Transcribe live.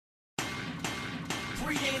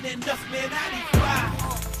free ain't enough, man, I need five.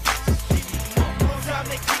 One time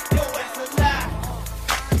they keep your ass alive.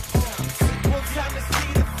 One time to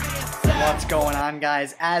see the fans. What's going on,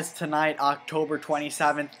 guys? As tonight, October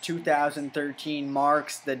 27th, 2013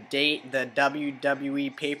 marks the date, the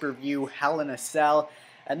WWE pay-per-view Hell in a Cell.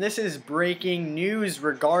 And this is breaking news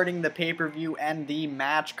regarding the pay-per-view and the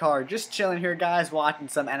match card. Just chilling here, guys, watching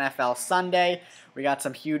some NFL Sunday. We got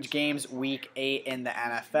some huge games week 8 in the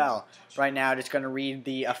NFL. Right now, just going to read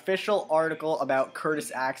the official article about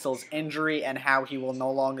Curtis Axel's injury and how he will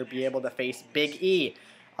no longer be able to face Big E.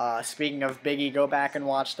 Speaking of Big E, go back and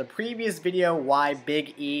watch the previous video why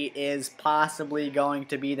Big E is possibly going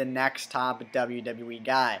to be the next top WWE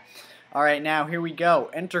guy. Alright, now here we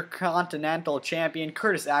go. Intercontinental Champion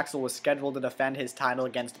Curtis Axel was scheduled to defend his title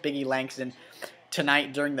against Big E Langston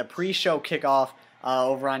tonight during the pre-show kickoff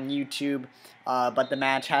over on YouTube. But the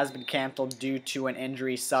match has been canceled due to an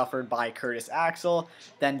injury suffered by Curtis Axel.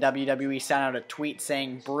 Then WWE sent out a tweet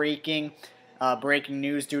saying, breaking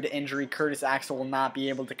news, due to injury, Curtis Axel will not be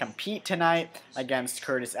able to compete tonight against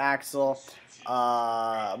Curtis Axel.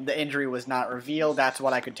 The injury was not revealed, that's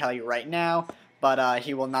what I could tell you right now. But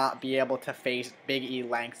he will not be able to face Big E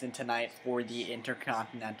Langston tonight for the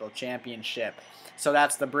Intercontinental Championship. So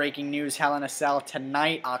that's the breaking news. Hell in a Cell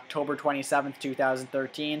tonight, October 27th,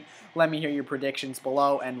 2013. Let me hear your predictions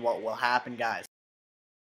below and what will happen, guys.